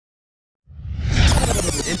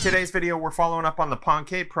today's video, we're following up on the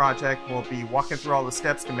Pongcade project. We'll be walking through all the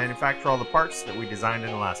steps to manufacture all the parts that we designed in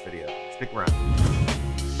the last video. Stick around.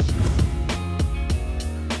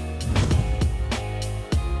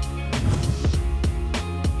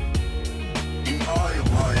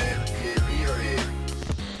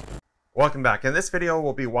 Welcome back. In this video,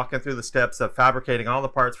 we'll be walking through the steps of fabricating all the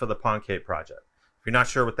parts for the Pongcade project. If you're not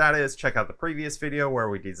sure what that is, check out the previous video where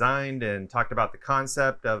we designed and talked about the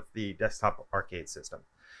concept of the desktop arcade system.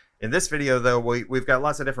 In this video, though, we've got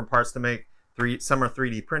lots of different parts to make. Some are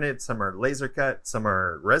 3D printed, some are laser cut, some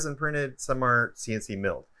are resin printed, some are CNC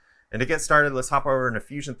milled. And to get started, let's hop over into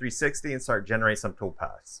Fusion 360 and start generating some tool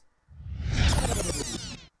paths.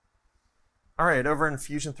 All right, over in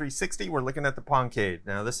Fusion 360, we're looking at the Pongcade.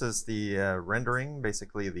 Now, this is the rendering,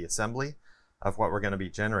 basically the assembly of what we're going to be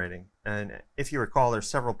generating. And if you recall, there's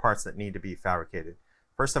several parts that need to be fabricated.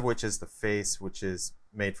 First of which is the face, which is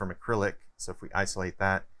made from acrylic. So if we isolate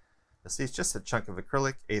that, you'll see it's just a chunk of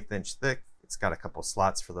acrylic, 1/8 inch thick. It's got a couple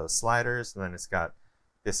slots for those sliders, and then it's got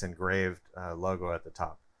this engraved logo at the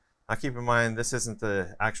top. Now keep in mind, this isn't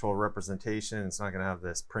the actual representation. It's not going to have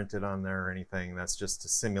this printed on there or anything. That's just to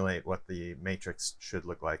simulate what the matrix should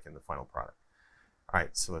look like in the final product. All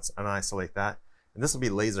right, so let's unisolate that. And this will be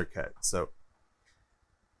laser cut. So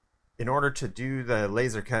in order to do the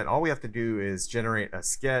laser cut, all we have to do is generate a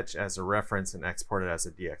sketch as a reference and export it as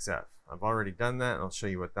a DXF. I've already done that, and I'll show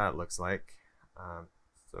you what that looks like.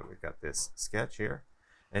 So we've got this sketch here.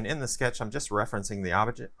 And in the sketch, I'm just referencing the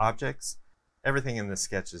objects. Everything in this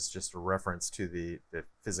sketch is just a reference to the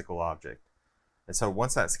physical object. And so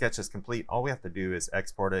once that sketch is complete, all we have to do is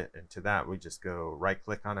export it. And to that, we just go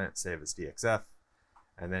right-click on it, save as DXF,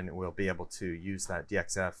 and then we'll be able to use that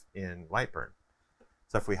DXF in Lightburn.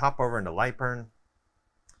 So if we hop over into Lightburn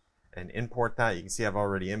and import that, you can see I've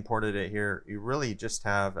already imported it here. You really just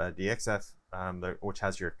have a DXF, which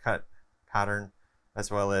has your cut pattern,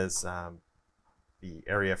 as well as the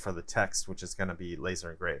area for the text, which is going to be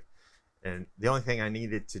laser engraved. And the only thing I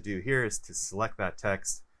needed to do here is to select that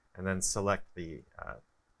text and then select the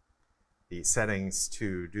settings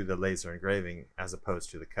to do the laser engraving as opposed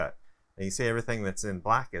to the cut. And you see everything that's in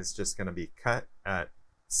black is just going to be cut at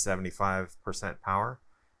 75% power,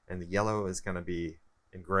 and the yellow is going to be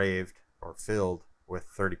engraved or filled with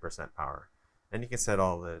 30% power. And you can set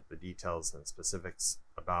all the details and specifics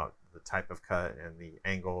about the type of cut and the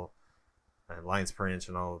angle and lines per inch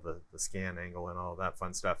and all of the scan angle and all of that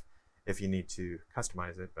fun stuff if you need to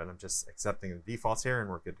customize it. But I'm just accepting the defaults here and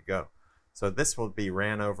we're good to go. So this will be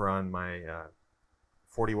ran over on my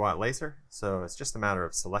 40-watt laser. So it's just a matter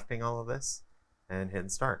of selecting all of this and hitting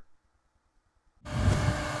start.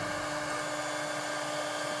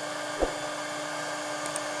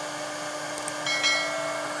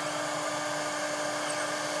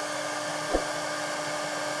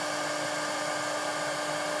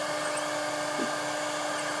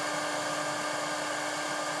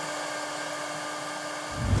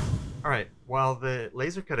 All right, while the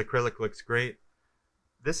laser cut acrylic looks great,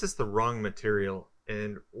 this is the wrong material,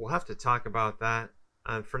 and we'll have to talk about that.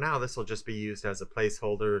 For now, this will just be used as a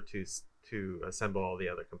placeholder to assemble all the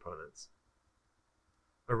other components.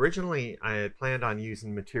 Originally, I had planned on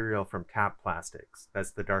using material from Tap Plastics.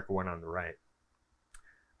 That's the darker one on the right.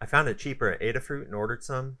 I found it cheaper at Adafruit and ordered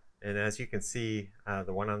some, and as you can see,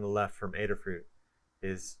 the one on the left from Adafruit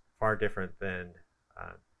is far different than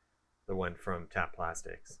the one from Tap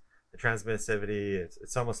Plastics. The transmissivity,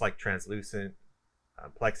 it's almost like translucent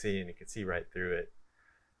plexi, and you can see right through it.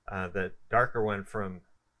 The darker one from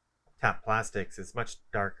Tap Plastics is much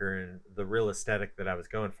darker and the real aesthetic that I was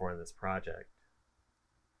going for in this project.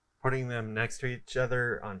 Putting them next to each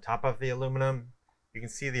other on top of the aluminum, you can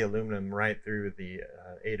see the aluminum right through the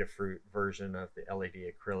Adafruit version of the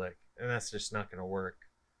LED acrylic, and that's just not going to work.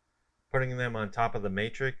 Putting them on top of the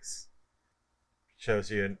matrix shows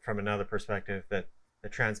you from another perspective that the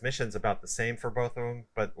transmission's about the same for both of them,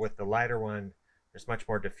 but with the lighter one, there's much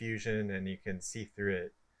more diffusion and you can see through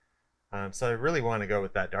it. So I really want to go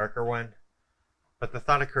with that darker one, but the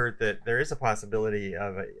thought occurred that there is a possibility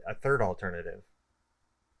of a third alternative.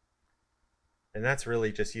 And that's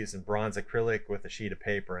really just using bronze acrylic with a sheet of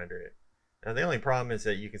paper under it. Now the only problem is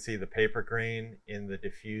that you can see the paper grain in the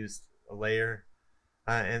diffused layer,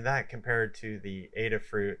 and that compared to the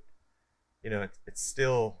Adafruit, you know, it's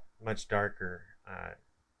still much darker.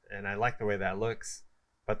 And I like the way that looks,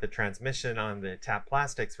 but the transmission on the Tap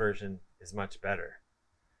Plastics version is much better.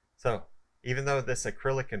 So even though this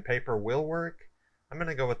acrylic and paper will work, I'm going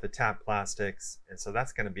to go with the Tap Plastics, and so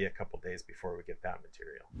that's going to be a couple days before we get that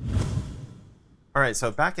material. All right,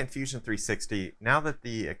 so back in Fusion 360, now that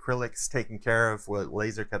the acrylic's taken care of, we'll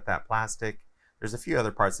laser cut that plastic. There's a few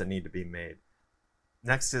other parts that need to be made.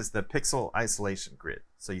 Next is the pixel isolation grid.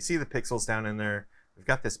 So you see the pixels down in there. We've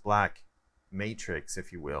got this black matrix,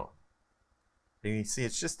 if you will. And you see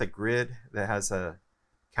it's just a grid that has a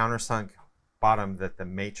countersunk bottom that the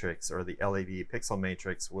matrix or the LED pixel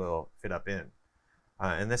matrix will fit up in.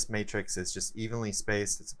 And this matrix is just evenly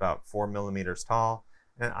spaced. It's about 4 millimeters tall,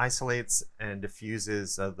 and it isolates and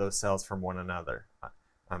diffuses those cells from one another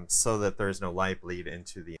so that there is no light bleed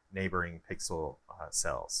into the neighboring pixel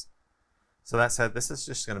cells. So that said, this is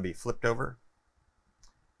just going to be flipped over,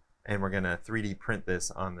 and we're going to 3D print this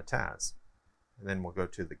on the TAS. And then we'll go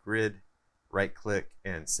to the grid, right click,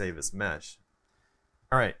 and save as mesh.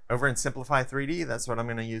 All right, over in Simplify 3D, that's what I'm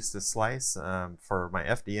going to use to slice. For my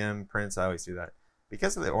FDM prints, I always do that.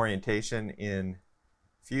 Because of the orientation in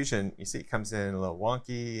Fusion, you see it comes in a little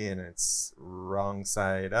wonky and it's wrong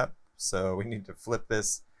side up. So we need to flip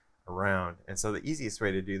this around. And so the easiest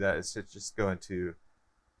way to do that is to just go into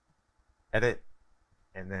Edit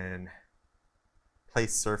and then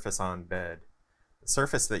Place Surface on Bed. The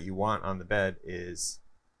surface that you want on the bed is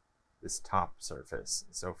this top surface.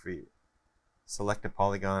 So if we select a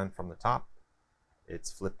polygon from the top, it's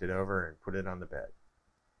flipped it over and put it on the bed.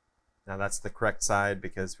 Now that's the correct side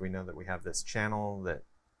because we know that we have this channel that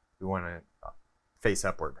we want to face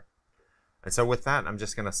upward. And so with that, I'm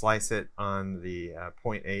just going to slice it on the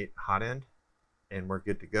 0.8 hot end, and we're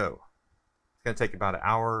good to go. It's going to take about an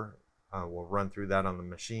hour. We'll run through that on the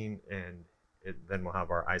machine, and then we'll have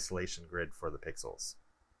our isolation grid for the pixels.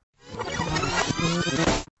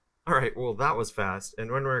 All right, well, that was fast.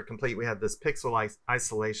 And when we're complete, we have this pixel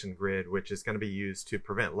isolation grid, which is going to be used to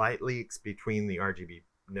prevent light leaks between the RGB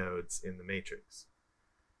nodes in the matrix.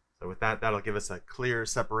 So with that, that'll give us a clear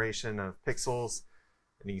separation of pixels.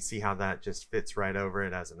 And you can see how that just fits right over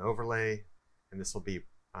it as an overlay. And this will be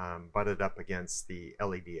butted up against the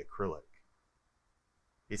LED acrylic.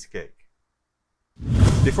 Piece of cake.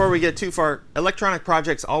 Before we get too far, electronic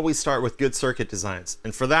projects always start with good circuit designs,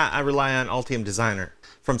 and for that I rely on Altium Designer.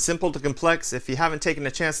 From simple to complex, if you haven't taken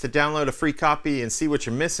a chance to download a free copy and see what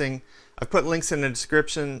you're missing, I've put links in the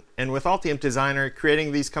description, and with Altium Designer,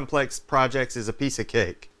 creating these complex projects is a piece of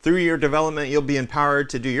cake. Through your development, you'll be empowered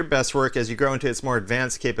to do your best work as you grow into its more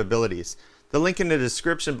advanced capabilities. The link in the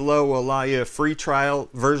description below will allow you a free trial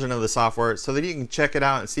version of the software so that you can check it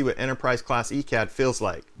out and see what enterprise class ECAD feels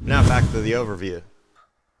like. Now back to the overview.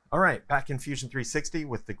 All right, back in Fusion 360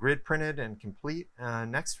 with the grid printed and complete.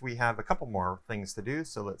 Next we have a couple more things to do,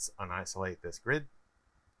 so let's unisolate this grid,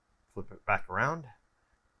 flip it back around.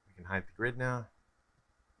 We can hide the grid now.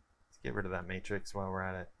 Let's get rid of that matrix while we're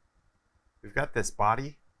at it. We've got this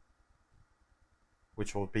body,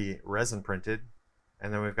 which will be resin printed,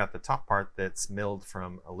 and then we've got the top part that's milled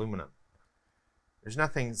from aluminum. There's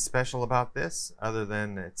nothing special about this other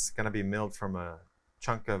than it's going to be milled from a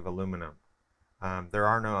chunk of aluminum. There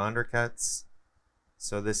are no undercuts,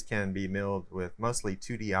 so this can be milled with mostly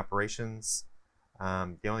 2D operations.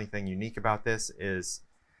 The only thing unique about this is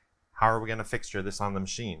how are we going to fixture this on the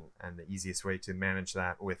machine? And the easiest way to manage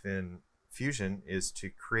that within Fusion is to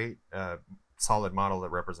create a solid model that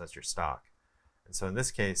represents your stock. And so in this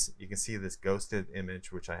case, you can see this ghosted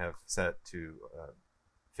image, which I have set to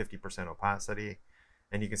 50% opacity,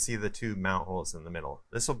 and you can see the two mount holes in the middle.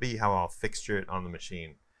 This will be how I'll fixture it on the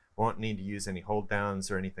machine. Won't need to use any hold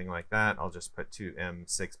downs or anything like that. I'll just put two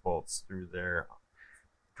M6 bolts through there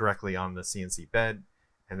directly on the CNC bed,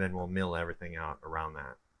 and then we'll mill everything out around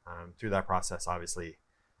that. Through that process, obviously,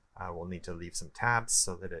 we'll need to leave some tabs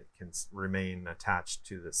so that it can remain attached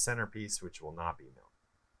to the centerpiece, which will not be milled.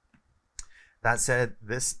 That said,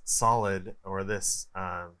 this solid, or this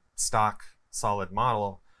stock solid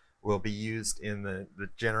model, will be used in the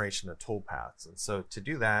generation of tool paths. And so to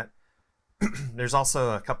do that, there's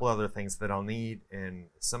also a couple other things that I'll need, and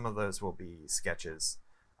some of those will be sketches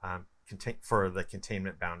for the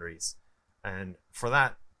containment boundaries. And for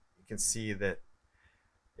that, you can see that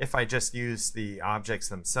if I just use the objects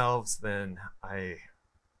themselves, then I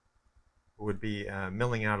would be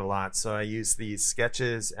milling out a lot. So I use these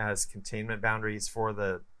sketches as containment boundaries for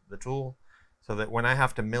the tool, so that when I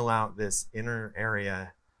have to mill out this inner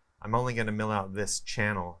area, I'm only going to mill out this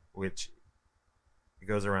channel, which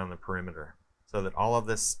goes around the perimeter, so that all of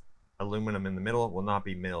this aluminum in the middle will not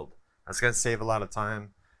be milled. That's going to save a lot of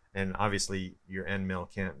time, and obviously your end mill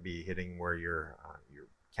can't be hitting where your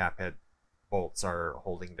cap head bolts are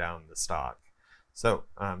holding down the stock. So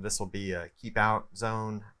this will be a keep out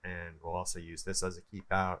zone, and we'll also use this as a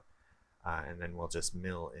keep out, and then we'll just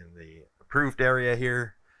mill in the approved area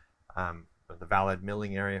here, the valid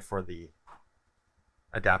milling area for the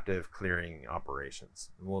adaptive clearing operations.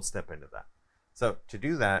 And we'll step into that. So to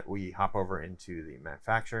do that, we hop over into the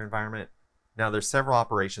manufacturer environment. Now there's several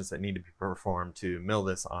operations that need to be performed to mill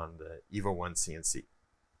this on the EVO 1 CNC.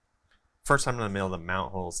 First, I'm going to mill the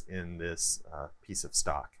mount holes in this piece of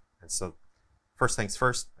stock. And so first things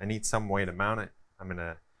first, I need some way to mount it. I'm going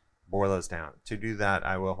to bore those down. To do that,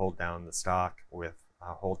 I will hold down the stock with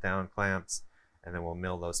hold down clamps, and then we'll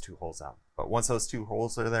mill those 2 holes out. But once those 2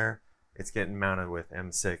 holes are there, it's getting mounted with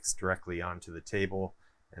M6 directly onto the table,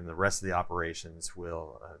 and the rest of the operations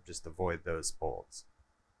will just avoid those bolts.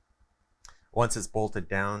 Once it's bolted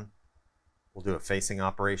down, we'll do a facing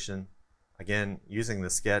operation. Again, using the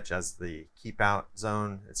sketch as the keep out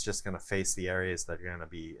zone, it's just going to face the areas that are going to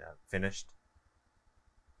be finished.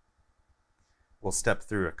 We'll step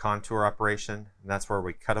through a contour operation, and that's where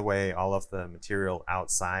we cut away all of the material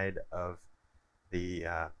outside of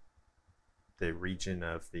the region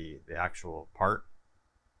of the actual part.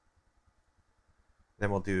 Then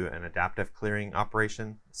we'll do an adaptive clearing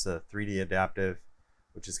operation. It's a 3D adaptive,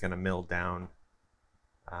 which is going to mill down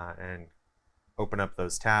and open up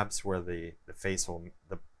those tabs where the face will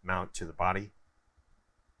mount to the body.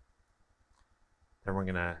 Then we're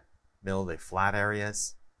going to mill the flat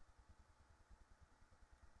areas.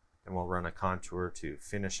 And we'll run a contour to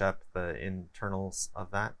finish up the internals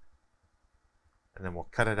of that. And then we'll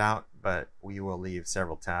cut it out, but we will leave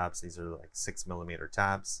several tabs. These are like 6mm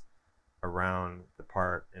tabs around the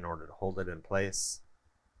part in order to hold it in place.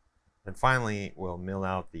 And finally, we'll mill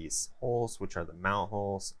out these holes, which are the mount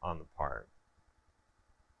holes on the part.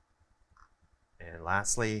 And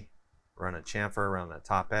lastly, run a chamfer around the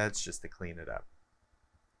top edge just to clean it up.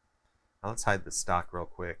 Now let's hide the stock real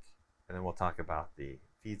quick, and then we'll talk about the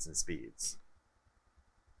feeds and speeds.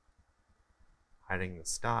 Hiding the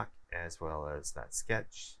stock as well as that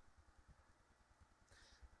sketch.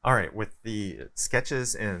 All right, with the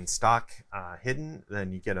sketches and stock hidden,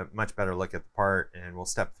 then you get a much better look at the part, and we'll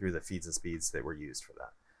step through the feeds and speeds that were used for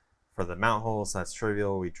that. For the mount holes, that's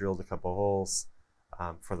trivial. We drilled a couple holes.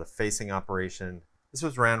 For the facing operation, this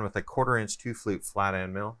was ran with a 1/4-inch 2-flute flat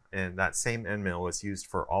end mill, and that same end mill was used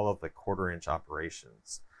for all of the 1/4-inch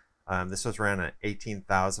operations. This was ran at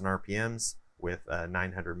 18,000 RPMs with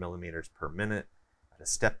 900 millimeters per minute at a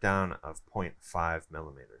step down of 0.5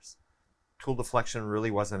 millimeters. Tool deflection really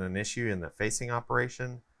wasn't an issue in the facing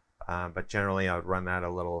operation, but generally I would run that a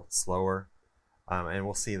little slower, and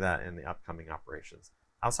we'll see that in the upcoming operations.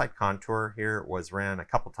 Outside contour here was ran a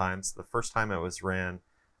couple times. The first time it was ran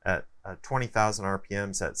at 20,000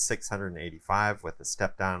 RPMs at 685 with a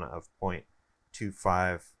step down of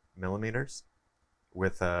 0.25 millimeters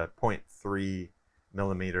with a 0.3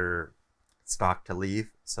 millimeter stock to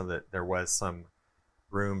leave so that there was some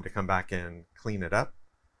room to come back and clean it up.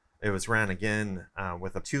 It was ran again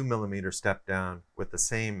with a 2 millimeter step down with the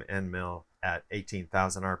same end mill at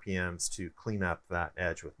 18,000 RPMs to clean up that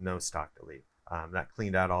edge with no stock to leave. That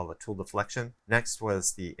cleaned out all the tool deflection. Next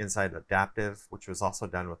was the inside adaptive, which was also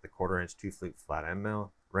done with the 1/4-inch 2-flute flat end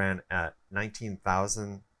mill. Ran at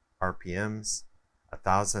 19,000 RPMs,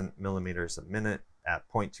 1,000 millimeters a minute at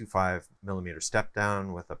 0.25 millimeter step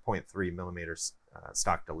down with a 0.3 millimeters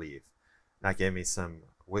stock to leave. That gave me some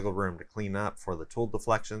wiggle room to clean up for the tool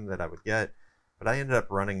deflection that I would get. But I ended up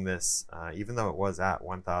running this, even though it was at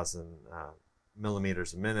 1,000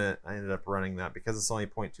 millimeters a minute, I ended up running that because it's only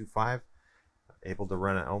 0.25. Able to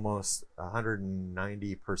run at almost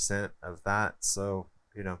 190% of that, so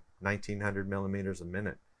 1900 millimeters a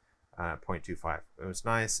minute, 0.25. It was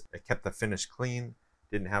nice. It kept the finish clean,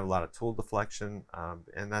 didn't have a lot of tool deflection,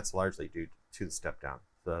 and that's largely due to the step down,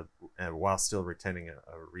 while still retaining a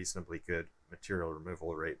reasonably good material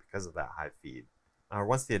removal rate because of that high feed.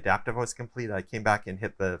 Once the adaptive was complete, I came back and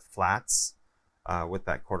hit the flats with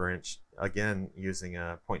that 1/4-inch, again using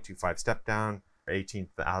a 0.25 step down,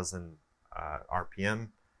 18,000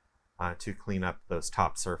 RPM to clean up those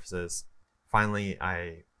top surfaces. Finally,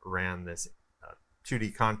 I ran this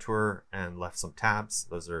 2D contour and left some tabs.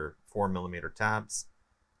 Those are 4 millimeter tabs.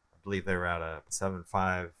 I believe they were at a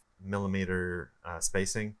 7.5 millimeter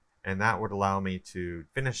spacing, and that would allow me to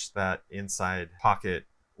finish that inside pocket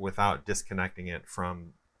without disconnecting it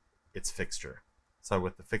from its fixture. So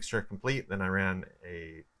with the fixture complete, then I ran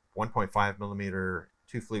a 1.5 millimeter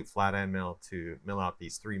 2-flute flat end mill to mill out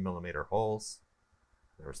these 3 millimeter holes.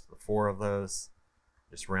 There's the 4 of those.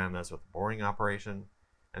 Just ran those with a boring operation,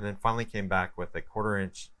 and then finally came back with a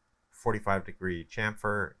 1/4-inch 45-degree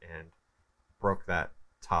chamfer and broke that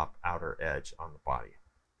top outer edge on the body.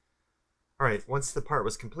 All right, once the part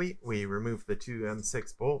was complete, we removed the 2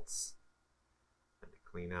 M6 bolts to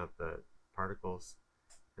clean out the particles,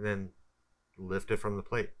 and then lift it from the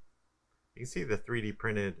plate. You can see the 3D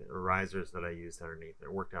printed risers that I used underneath.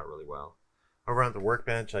 It worked out really well. Over on the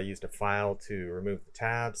workbench, I used a file to remove the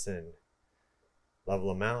tabs and level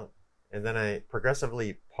them out. And then I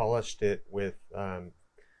progressively polished it with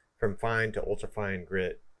from fine to ultra fine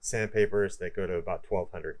grit sandpapers that go to about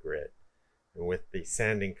 1200 grit. And with the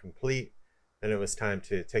sanding complete, then it was time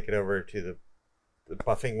to take it over to the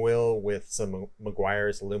buffing wheel with some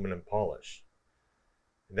Meguiar's aluminum polish.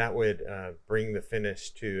 And that would bring the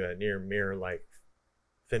finish to a near mirror-like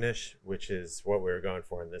finish, which is what we were going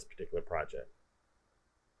for in this particular project.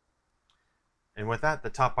 And with that, the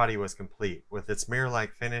top body was complete. With its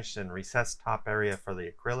mirror-like finish and recessed top area for the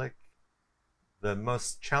acrylic, the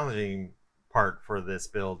most challenging part for this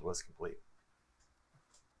build was complete.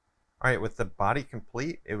 All right, with the body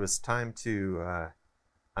complete, it was time to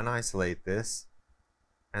unisolate this,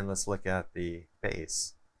 and let's look at the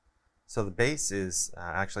base. So the base is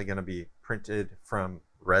actually going to be printed from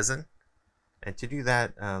resin, and to do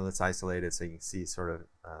that, let's isolate it so you can see sort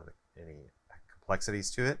of any complexities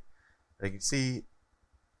to it. You can see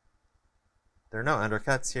there are no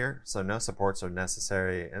undercuts here, so no supports are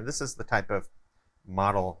necessary, and this is the type of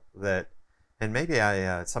model that, and maybe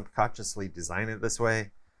I subconsciously designed it this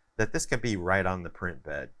way, that this can be right on the print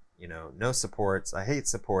bed. You know, no supports. I hate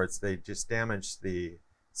supports. They just damage the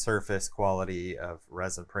surface quality of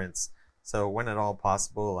resin prints. So when at all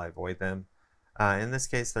possible, I avoid them. In this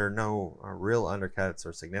case, there are no real undercuts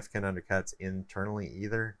or significant undercuts internally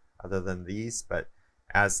either, other than these. But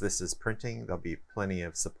as this is printing, there'll be plenty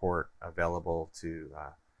of support available to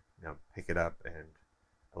pick it up and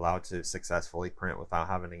allow it to successfully print without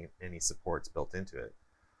having any supports built into it.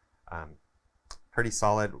 Pretty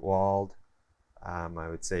solid walled. I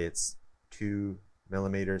would say it's 2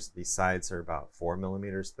 millimeters. These sides are about 4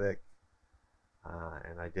 millimeters thick.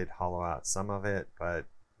 And I did hollow out some of it, but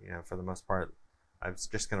for the most part, I was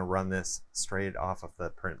just going to run this straight off of the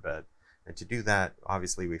print bed. And to do that,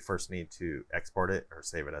 obviously, we first need to export it or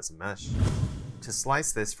save it as a mesh. To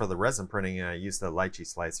slice this for the resin printing, I used the Lychee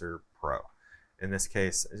Slicer Pro. In this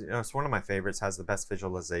case, it's one of my favorites, has the best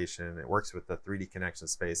visualization. It works with the 3D Connection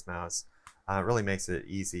Space Mouse. It really makes it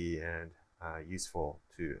easy and useful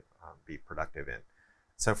to be productive in.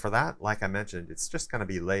 So for that, like I mentioned, it's just going to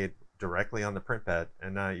be laid directly on the print bed.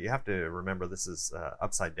 And you have to remember this is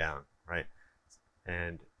upside down, right?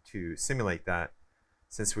 And to simulate that,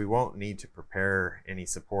 since we won't need to prepare any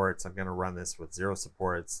supports, I'm going to run this with 0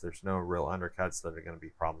 supports. There's no real undercuts that are going to be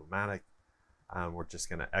problematic. We're just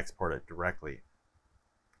going to export it directly.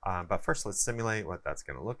 But first, let's simulate what that's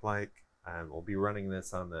going to look like. And we'll be running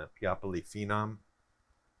this on the Piopoli Phenom.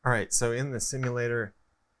 All right, so in the simulator,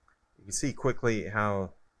 you can see quickly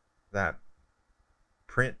how that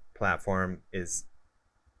print platform is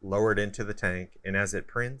lowered into the tank. And as it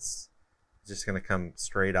prints, it's just going to come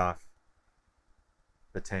straight off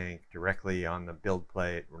the tank directly on the build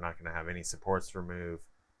plate. We're not going to have any supports to remove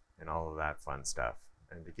and all of that fun stuff.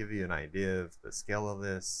 And to give you an idea of the scale of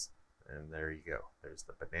this, and there you go. There's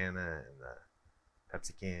the banana and the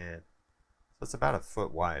Pepsi can. So it's about 1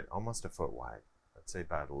 foot wide, almost 1 foot wide. I'd say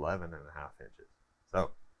about 11.5 inches.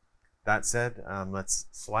 So that said, let's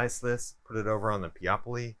slice this, put it over on the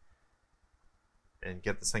Piopoli, and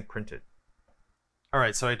get this thing printed. All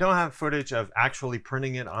right, so I don't have footage of actually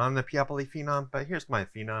printing it on the Piopoli Phenom, but here's my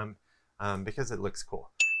Phenom because it looks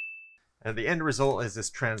cool. And the end result is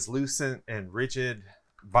this translucent and rigid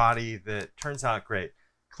body that turns out great.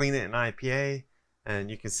 Clean it in IPA, and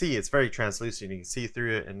you can see it's very translucent. You can see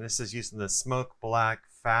through it, and this is using the Smoke Black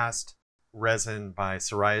Fast resin by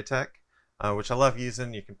Cerama-Coat, which I love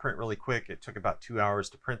using. You can print really quick. It took about 2 hours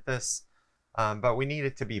to print this, but we need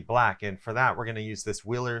it to be black, and for that, we're going to use this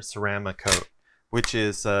Wheeler Cerama-Coat, which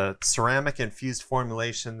is a ceramic infused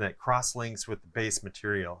formulation that cross-links with the base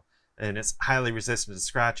material. And it's highly resistant to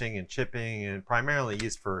scratching and chipping and primarily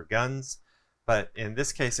used for guns. But in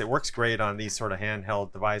this case, it works great on these sort of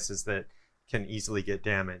handheld devices that can easily get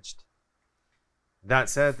damaged. That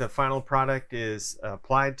said, the final product is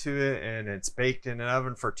applied to it and it's baked in an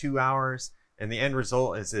oven for 2 hours. And the end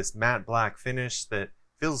result is this matte black finish that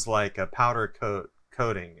feels like a powder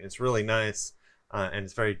coating. It's really nice and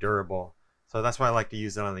it's very durable. So that's why I like to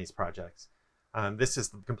use it on these projects. This is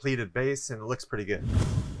the completed base and it looks pretty good.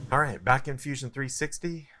 All right, back in Fusion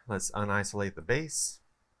 360, let's unisolate the base.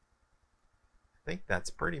 I think that's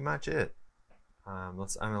pretty much it.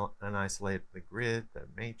 Let's unisolate the grid, the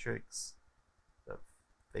matrix, the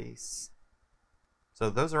face. So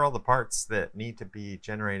those are all the parts that need to be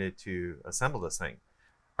generated to assemble this thing.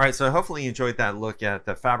 All right, so hopefully you enjoyed that look at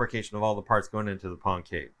the fabrication of all the parts going into the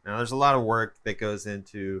Pongcade. Now there's a lot of work that goes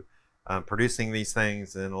into producing these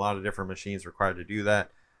things and a lot of different machines required to do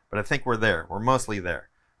that, but I think we're there. We're mostly there.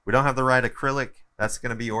 We don't have the right acrylic, That's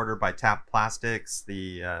going to be ordered by Tap Plastics.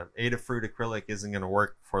 The Adafruit acrylic isn't going to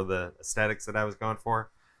work for the aesthetics that I was going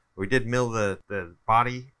for. We did mill the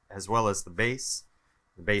body as well as the base.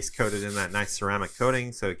 The base coated in that nice ceramic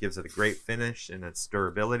coating, so it gives it a great finish and its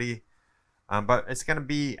durability. But it's going to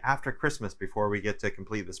be after Christmas before we get to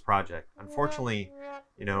complete this project. Unfortunately,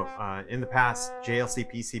 you know, in the past,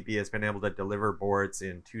 JLC PCB has been able to deliver boards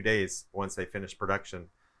in 2 days once they finish production.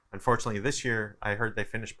 Unfortunately, this year, I heard they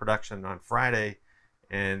finished production on Friday,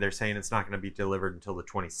 and they're saying it's not going to be delivered until the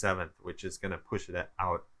 27th, which is going to push it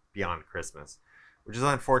out beyond Christmas, which is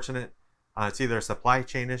unfortunate. It's either a supply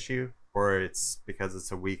chain issue or it's because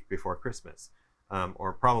it's a week before Christmas,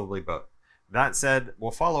 or probably both. That said,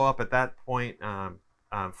 we'll follow up at that point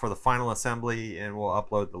for the final assembly, and we'll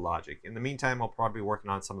upload the logic. In the meantime, I'll probably be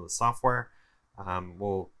working on some of the software.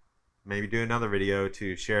 We'll maybe do another video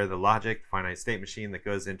to share the logic, finite state machine that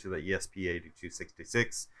goes into the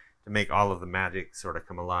ESP8266 to make all of the magic sort of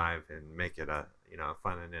come alive and make it a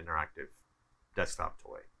fun and interactive desktop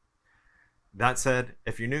toy. That said,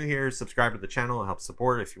 if you're new here, subscribe to the channel. It helps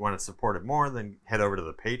support it. If you want to support it more, then head over to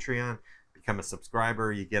the Patreon. Become a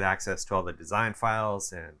subscriber. You get access to all the design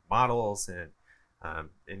files and models and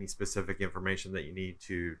any specific information that you need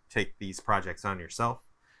to take these projects on yourself.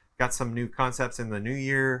 Got some new concepts in the new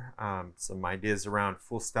year, some ideas around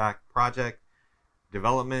full stack project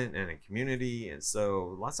development and a community, and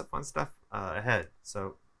so lots of fun stuff ahead.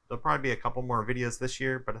 So there'll probably be a couple more videos this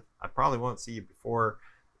year, but I probably won't see you before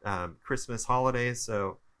Christmas holidays.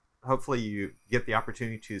 So hopefully you get the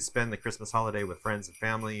opportunity to spend the Christmas holiday with friends and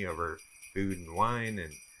family over food and wine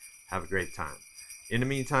and have a great time. In the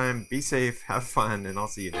meantime, be safe, have fun, and I'll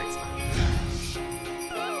see you next time.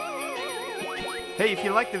 Hey, if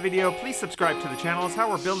you liked the video, please subscribe to the channel. It's how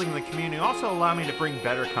we're building the community. Also allow me to bring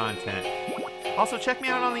better content. Also check me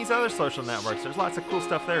out on these other social networks. There's lots of cool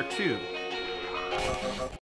stuff there too.